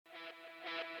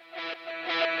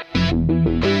Hi,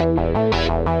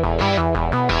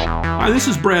 this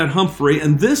is Brad Humphrey,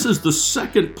 and this is the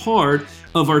second part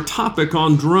of our topic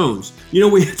on drones. You know,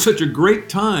 we had such a great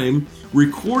time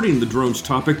recording the drones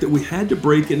topic that we had to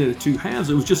break it into two halves.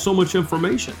 It was just so much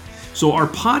information. So our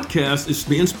podcast is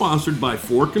being sponsored by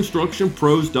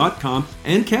ForConstructionPros.com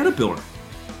and Caterpillar.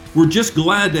 We're just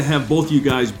glad to have both you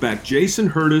guys back, Jason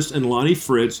Hurtis and Lonnie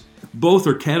Fritz. Both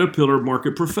are Caterpillar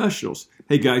market professionals.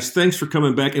 Hey guys, thanks for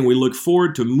coming back, and we look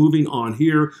forward to moving on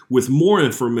here with more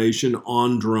information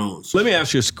on drones. Let me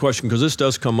ask you this question, because this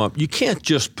does come up. You can't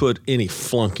just put any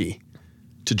flunky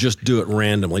to just do it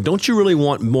randomly. Don't you really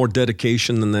want more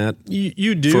dedication than that?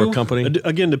 You do. For a company?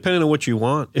 Again, depending on what you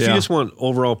want. If you just want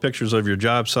overall pictures of your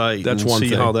job site that's and one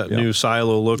see thing. how that new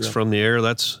silo looks from the air,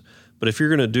 that's. But if you're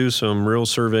going to do some real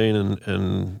surveying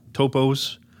and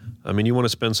topos, I mean, you want to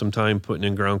spend some time putting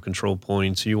in ground control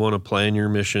points. You want to plan your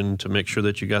mission to make sure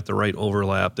that you got the right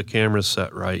overlap, the camera's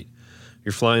set right.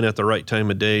 You're flying at the right time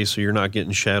of day so you're not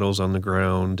getting shadows on the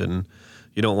ground, and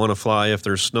you don't want to fly if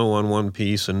there's snow on one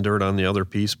piece and dirt on the other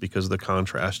piece because of the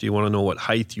contrast. You want to know what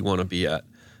height you want to be at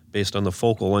based on the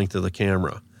focal length of the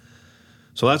camera.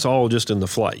 So that's all just in the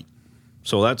flight.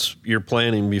 So that's your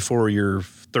planning before you're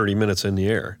 30 minutes in the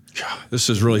air. This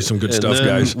is really some good stuff,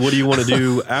 guys. What do you want to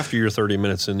do after you're 30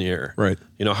 minutes in the air? Right.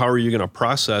 You know, how are you going to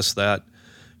process that?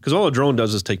 Because all a drone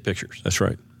does is take pictures. That's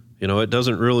right. You know, it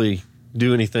doesn't really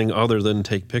do anything other than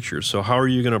take pictures. So how are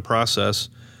you going to process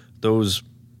those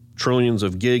trillions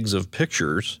of gigs of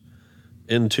pictures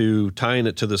into tying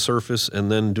it to the surface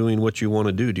and then doing what you want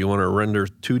to do? Do you want to render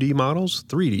 2D models,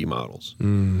 3D models?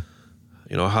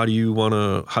 You know, how do you want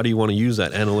to use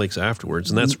that analytics afterwards?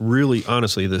 And that's really,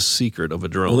 honestly, the secret of a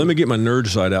drone. Well, let me get my nerd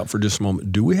side out for just a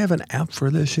moment. Do we have an app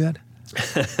for this yet?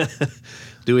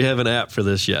 Do we have an app for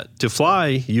this yet? To fly,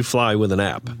 you fly with an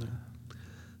app,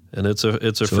 and it's a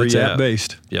free it's app.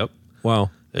 App-based. Yep. Wow.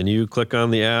 And you click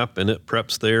on the app, and it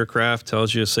preps the aircraft,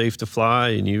 tells you it's safe to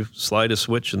fly, and you slide a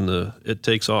switch, and it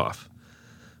takes off.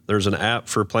 There's an app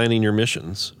for planning your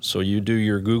missions. So you do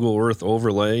your Google Earth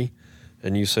overlay,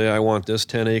 and you say, I want this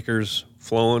 10 acres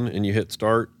flowing, and you hit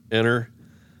start, enter,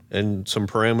 and some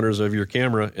parameters of your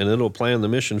camera, and it'll plan the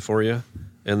mission for you,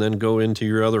 and then go into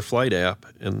your other flight app,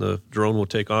 and the drone will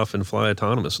take off and fly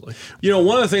autonomously. You know,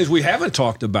 one of the things we haven't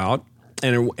talked about,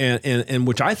 and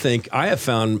which I think I have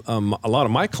found a lot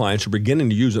of my clients are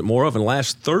beginning to use it more of, and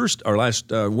last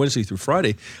Wednesday through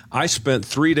Friday, I spent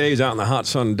 3 days out in the hot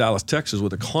sun in Dallas, Texas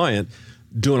with a client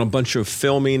doing a bunch of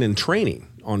filming and training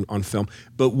on film.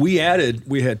 But we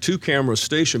had two cameras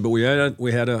stationed, but we had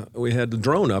the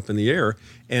drone up in the air,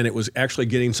 and it was actually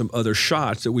getting some other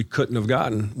shots that we couldn't have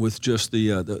gotten with just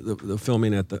the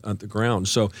filming at the ground.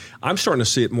 So I'm starting to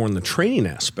see it more in the training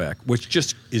aspect, which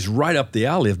just is right up the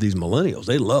alley of these millennials.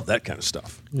 They love that kind of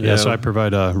stuff. Yeah, so I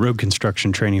provide road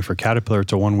construction training for Caterpillar.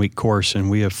 It's a 1-week course,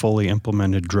 and we have fully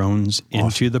implemented drones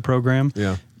into the program.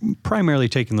 Yeah. Primarily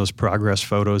taking those progress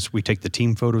photos. We take the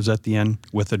team photos at the end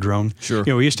with the drone. Sure.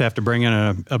 You know, we used to have to bring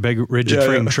in a big rigid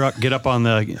frame truck, get up on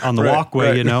the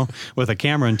walkway, you know, with a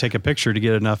camera and take a picture to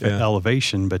get enough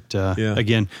elevation. But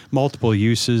again, multiple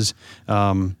uses.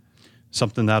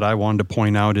 Something that I wanted to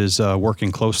point out is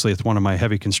working closely with one of my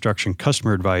heavy construction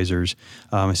customer advisors.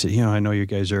 I said, you know, I know you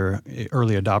guys are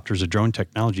early adopters of drone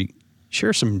technology.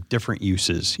 Share some different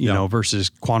uses, you know, versus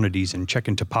quantities, and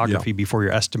checking topography before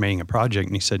you're estimating a project.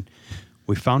 And he said,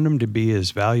 we found them to be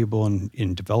as valuable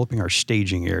in developing our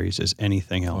staging areas as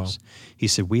anything else. Wow. He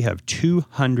said, we have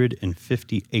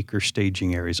 250 acre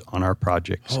staging areas on our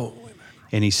projects. Holy mackerel.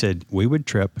 And he said, we would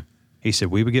trip. He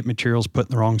said, we would get materials put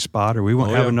in the wrong spot, or we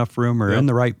won't have enough room, or in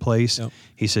the right place. Yep.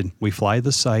 He said, we fly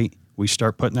the site. We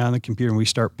start putting that on the computer, and we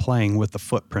start playing with the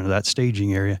footprint of that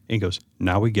staging area. And he goes,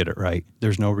 now we get it right.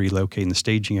 There's no relocating the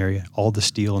staging area. All the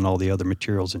steel and all the other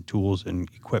materials and tools and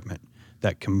equipment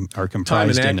that are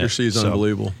comprised in it. Time and accuracy is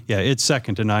unbelievable. Yeah, it's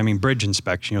second to none. I mean, bridge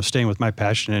inspection, you know, staying with my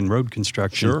passion in road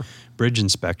construction, bridge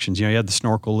inspections. You know, you had the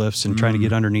snorkel lifts and trying to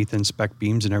get underneath, inspect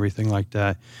beams and everything like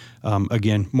that.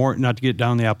 Again, more not to get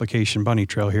down the application bunny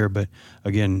trail here, but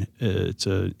again, it's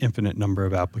an infinite number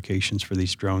of applications for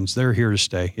these drones. They're here to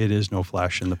stay. It is no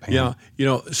flash in the pan. Yeah, you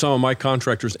know, some of my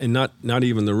contractors, and not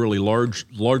even the really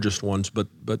largest ones, but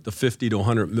the 50 to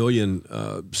 100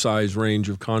 million size range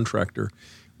of contractor,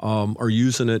 are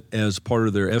using it as part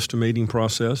of their estimating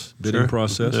process, bidding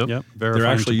process. Yep. They're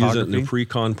actually using it in the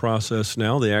pre-con process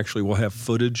now. They actually will have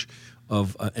footage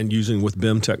of and using with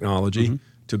BIM technology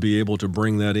to be able to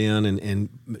bring that in and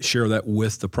share that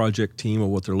with the project team of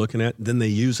what they're looking at. Then they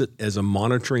use it as a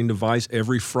monitoring device.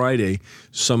 Every Friday,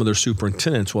 some of their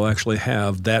superintendents will actually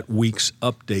have that week's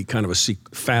update, kind of a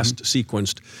fast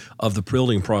sequenced of the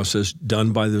building process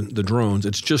done by the drones.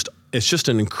 It's just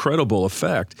an incredible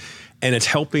effect, and it's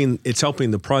helping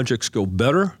the projects go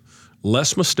better,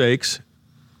 less mistakes,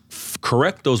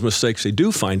 correct those mistakes they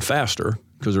do find faster,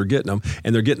 because they're getting them,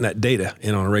 and they're getting that data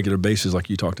in on a regular basis like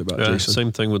you talked about, Jason.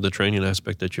 Same thing with the training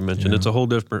aspect that you mentioned. It's a whole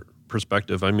different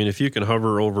perspective. I mean, if you can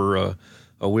hover over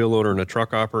a wheel loader in a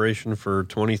truck operation for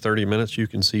 20, 30 minutes, you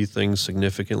can see things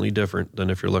significantly different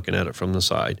than if you're looking at it from the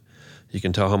side. You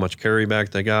can tell how much carryback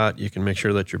they got. You can make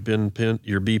sure that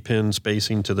your B-pin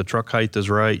spacing to the truck height is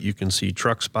right. You can see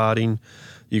truck spotting.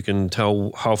 You can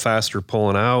tell how fast they're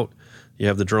pulling out. You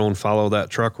have the drone follow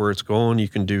that truck where it's going. You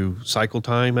can do cycle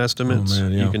time estimates.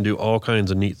 You can do all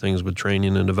kinds of neat things with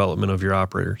training and development of your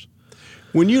operators.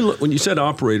 When you said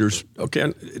operators,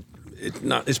 okay,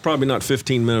 it's probably not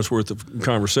 15 minutes worth of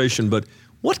conversation, but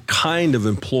what kind of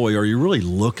employee are you really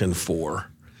looking for?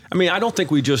 I mean, I don't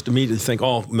think we just immediately think,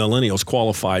 oh, millennials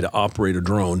qualify to operate a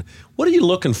drone. What are you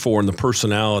looking for in the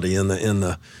personality, in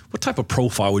the what type of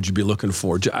profile would you be looking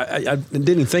for? I didn't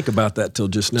even think about that till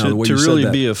just now. To the way you said really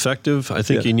that. be effective, I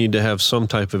think you need to have some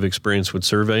type of experience with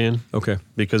surveying. Okay.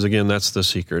 Because again, that's the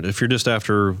secret. If you're just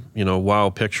after, wow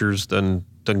pictures, then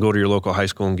go to your local high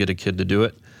school and get a kid to do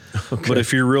it. Okay. But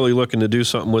if you're really looking to do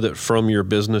something with it from your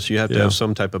business, you have to have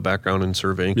some type of background in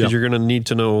surveying, because you're going to need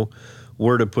to know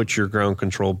where to put your ground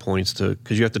control points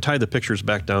because you have to tie the pictures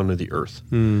back down to the earth.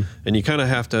 And you kind of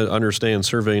have to understand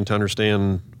surveying to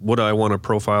understand what do I want to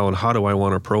profile and how do I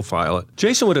want to profile it.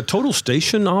 Jason, would a total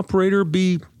station operator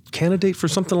be candidate for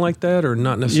something like that, or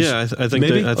not necessarily? Yeah,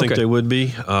 I think they would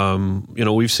be.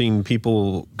 We've seen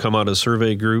people come out of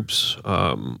survey groups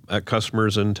at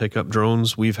customers and take up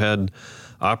drones. We've had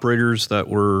operators that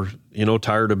were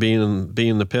tired of being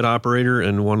the pit operator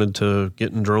and wanted to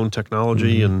get in drone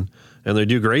technology, and they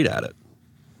do great at it.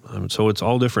 So it's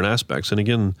all different aspects. And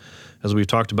again, as we've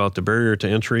talked about, the barrier to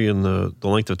entry and the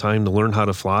length of time to learn how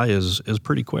to fly is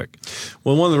pretty quick.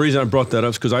 Well, one of the reasons I brought that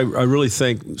up is because I really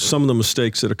think some of the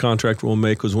mistakes that a contractor will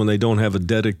make is when they don't have a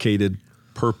dedicated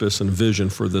purpose and vision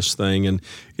for this thing. And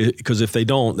because if they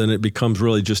don't, then it becomes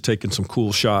really just taking some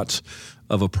cool shots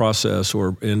of a process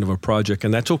or end of a project,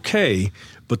 and that's okay,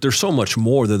 but there's so much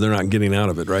more that they're not getting out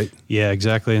of it, right? Yeah,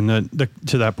 exactly. And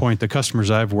to that point, the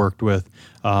customers I've worked with,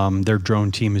 their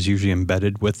drone team is usually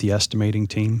embedded with the estimating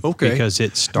team. Okay. Because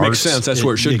it starts... Makes sense. That's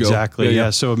where it should go. Exactly,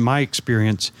 yeah. So in my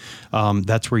experience,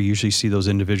 that's where you usually see those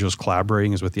individuals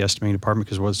collaborating is with the estimating department,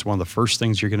 because what's one of the first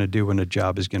things you're going to do when a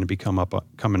job is going to be coming up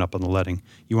on the letting.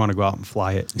 You want to go out and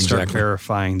fly it and start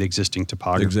verifying the existing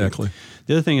topography. Exactly.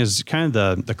 The other thing is kind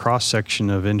of the cross-section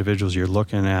of individuals you're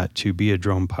looking at to be a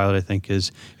drone pilot, I think,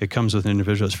 is it comes with an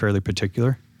individual that's fairly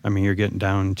particular. I mean, you're getting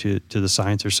down to the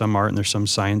science. There's some art and there's some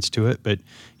science to it, but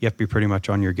you have to be pretty much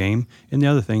on your game. And the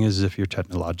other thing is if you're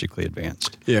technologically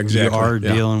advanced. Yeah, exactly. You are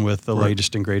dealing with the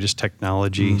latest and greatest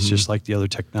technologies, just like the other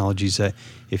technologies that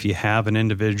if you have an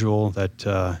individual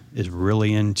that is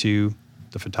really into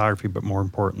the photography, but more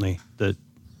importantly, the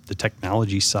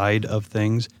technology side of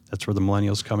things, that's where the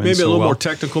millennials come in. Maybe a little more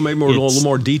technical, maybe a little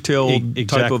more detailed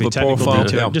type of a profile.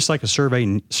 Detail, just like a surveyor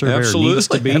needs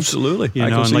to be. Absolutely.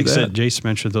 And like I said, Jason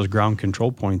mentioned those ground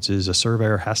control points is a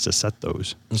surveyor has to set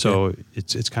those. Okay. So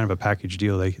it's kind of a package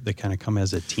deal. They kind of come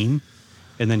as a team.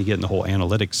 And then you get in the whole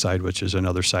analytics side, which is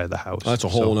another side of the house. That's a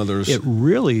whole other... It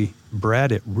really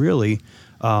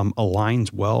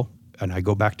aligns well. And I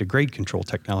go back to grade control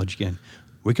technology again.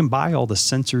 We can buy all the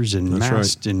sensors and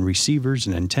masts and receivers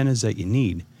and antennas that you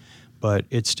need, but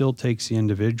it still takes the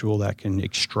individual that can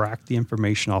extract the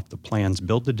information off the plans,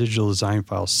 build the digital design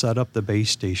file, set up the base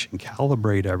station,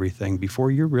 calibrate everything before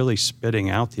you're really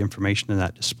spitting out the information in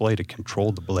that display to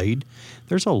control the blade.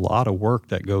 There's a lot of work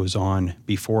that goes on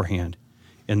beforehand,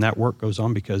 and that work goes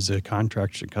on because the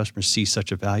contractors and customers see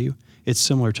such a value. It's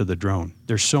similar to the drone.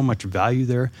 There's so much value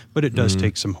there, but it does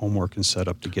take some homework and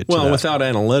setup to get to that. Well, without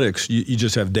analytics, you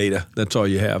just have data. That's all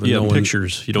you have. And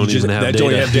pictures. You don't even have data. That's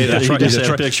all you have data. That's right. You just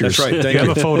have pictures. That's right. Thank you.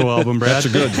 Have a photo album, Brad. That's a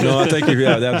good. No, thank you.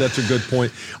 Yeah, that's a good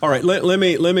point. All right, let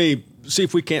me see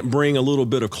if we can't bring a little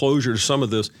bit of closure to some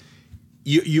of this.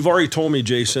 You've already told me,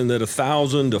 Jason, that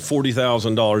 $1,000 to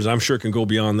 $40,000. I'm sure it can go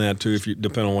beyond that too, if you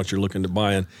depend on what you're looking to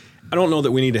buy in. I don't know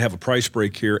that we need to have a price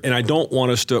break here, and I don't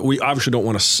want us to. We obviously don't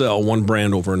want to sell one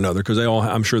brand over another because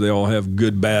I'm sure they all have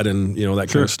good, bad, and that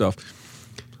kind of stuff.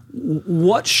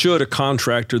 What should a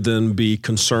contractor then be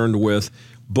concerned with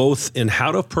both in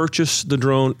how to purchase the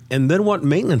drone and then what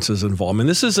maintenance is involved. I mean,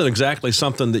 this isn't exactly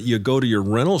something that you go to your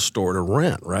rental store to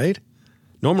rent, right?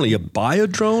 Normally you buy a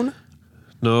drone.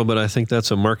 No, but I think that's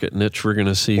a market niche we're going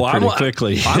to see pretty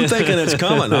quickly. I'm thinking it's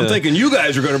coming. I'm thinking you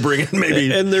guys are going to bring in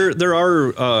maybe. And there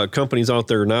are companies out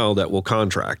there now that will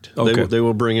contract. Okay. They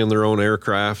will bring in their own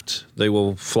aircraft. They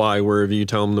will fly wherever you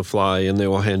tell them to fly, and they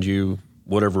will hand you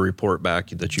whatever report back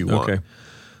that you want. Okay.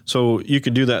 So you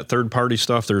could do that third-party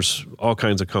stuff. There's all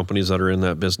kinds of companies that are in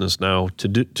that business now. To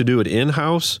do it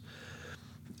in-house,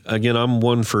 again, I'm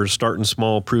one for starting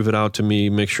small, prove it out to me,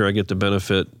 make sure I get the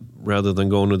benefit. Rather than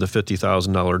going to the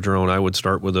 $50,000 drone, I would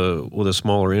start with a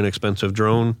smaller, inexpensive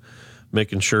drone,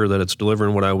 making sure that it's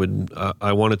delivering what I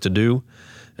want it to do.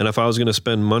 And if I was going to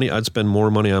spend money, I'd spend more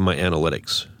money on my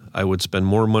analytics. I would spend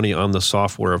more money on the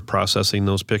software of processing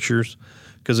those pictures,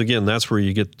 because again, that's where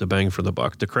you get the bang for the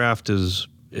buck. The craft is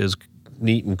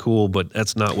neat and cool, but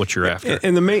that's not what you're after.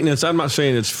 And the maintenance, I'm not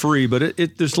saying it's free, but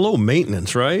there's low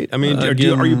maintenance, right? I mean, are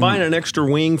you buying an extra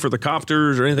wing for the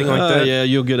copters or anything like that? Yeah,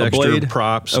 you'll get extra blade?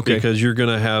 props because you're going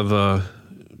to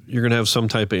have some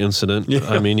type of incident. Yeah.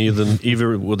 I mean,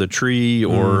 either with a tree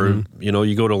or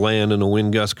you go to land and a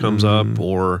wind gust comes up,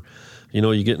 or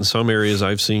you get in some areas.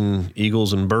 I've seen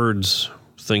eagles and birds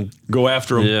go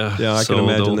after them. Yeah, I can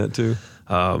imagine that too.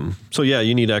 So yeah,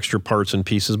 you need extra parts and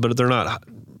pieces, but they're not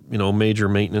major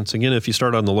maintenance. Again, if you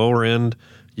start on the lower end,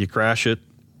 you crash it,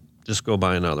 just go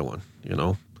buy another one,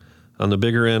 On the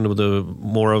bigger end with the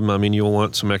more of them, I mean, you'll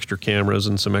want some extra cameras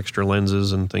and some extra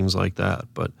lenses and things like that,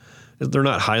 but they're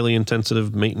not highly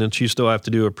intensive maintenance. You still have to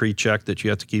do a pre-check that you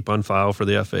have to keep on file for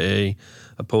the FAA,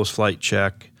 a post-flight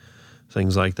check,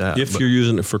 things like that. If you're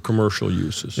using it for commercial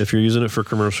uses. If you're using it for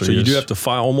commercial use. So use. you do have to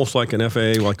file almost like an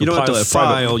FAA, like you don't have to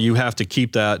file, private. you have to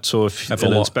keep that. So if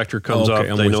an inspector comes up,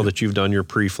 they know that you've done your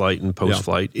pre-flight and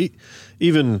post-flight. Yeah.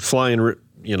 Even flying,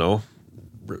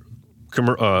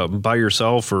 by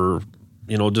yourself or,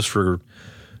 just for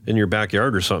in your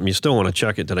backyard or something, you still want to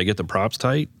check it. Did I get the props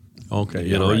tight? Okay.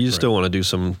 You still want to do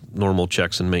some normal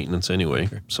checks and maintenance anyway,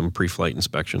 some pre-flight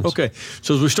inspections. Okay.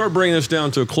 So as we start bringing this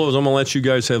down to a close, I'm going to let you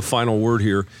guys have final word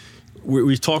here.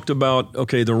 We've talked about,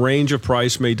 the range of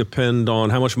price may depend on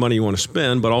how much money you want to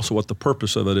spend, but also what the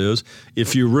purpose of it is.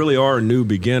 If you really are a new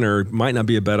beginner, it might not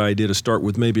be a bad idea to start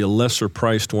with maybe a lesser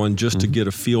priced one just to get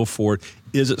a feel for it.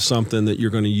 Is it something that you're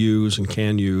going to use and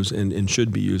can use and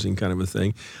should be using, kind of a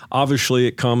thing? Obviously,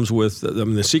 it comes with,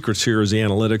 the secrets here is the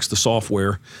analytics, the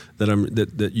software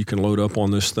that you can load up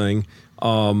on this thing.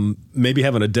 Maybe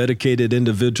having a dedicated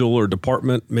individual or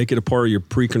department, make it a part of your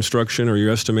pre-construction or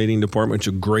your estimating department. It's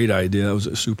a great idea. That was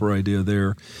a super idea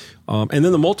there. And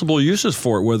then the multiple uses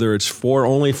for it, whether it's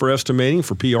only for estimating,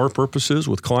 for PR purposes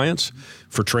with clients,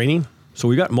 for training. So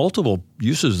we got multiple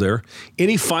uses there.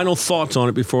 Any final thoughts on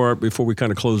it before we kind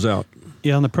of close out?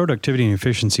 Yeah, on the productivity and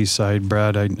efficiency side,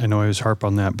 Brad, I know I always harp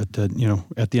on that, but at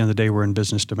the end of the day, we're in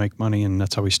business to make money, and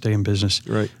that's how we stay in business.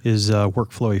 Right. Is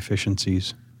workflow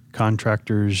efficiencies.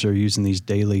 Contractors are using these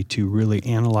daily to really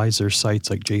analyze their sites,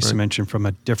 like Jason mentioned, from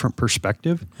a different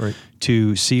perspective,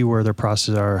 to see where their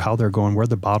processes are, how they're going, where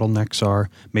the bottlenecks are,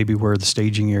 maybe where the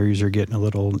staging areas are getting a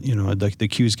little, the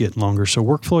queues getting longer. So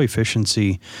workflow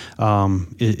efficiency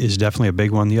is definitely a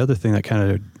big one. The other thing that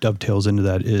kind of dovetails into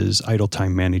that is idle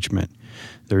time management.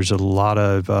 There's a lot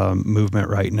of movement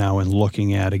right now in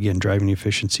looking at, again, driving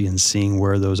efficiency and seeing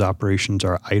where those operations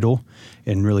are idle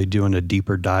and really doing a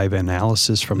deeper dive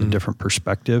analysis from a different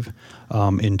perspective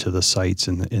into the sites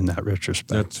in that retrospect.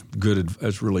 That's good.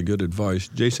 That's really good advice.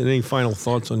 Jason, any final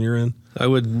thoughts on your end? I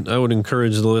would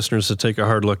encourage the listeners to take a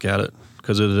hard look at it,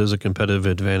 because it is a competitive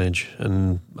advantage.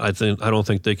 And I don't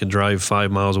think they could drive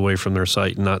 5 miles away from their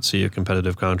site and not see a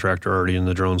competitive contractor already in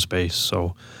the drone space.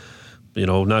 So,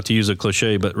 not to use a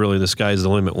cliche, but really the sky's the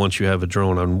limit once you have a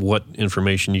drone on what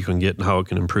information you can get and how it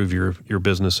can improve your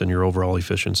business and your overall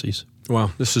efficiencies.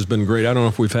 Wow, this has been great. I don't know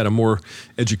if we've had a more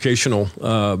educational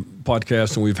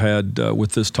podcast than we've had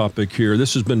with this topic here.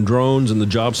 This has been drones and the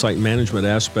job site management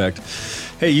aspect.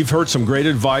 Hey, you've heard some great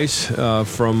advice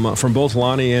from both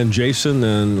Lonnie and Jason,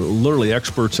 and literally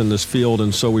experts in this field,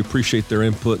 and so we appreciate their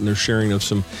input and their sharing of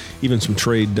some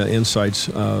trade insights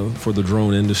for the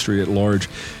drone industry at large.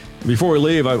 Before we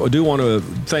leave, I do want to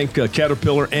thank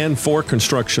Caterpillar and 4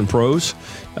 Construction Pros,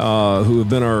 who have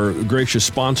been our gracious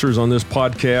sponsors on this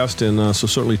podcast. And so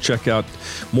certainly check out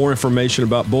more information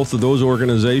about both of those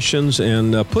organizations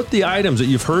and put the items that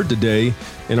you've heard today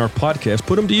in our podcast,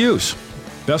 put them to use.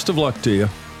 Best of luck to you.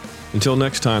 Until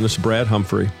next time, this is Brad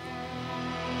Humphrey.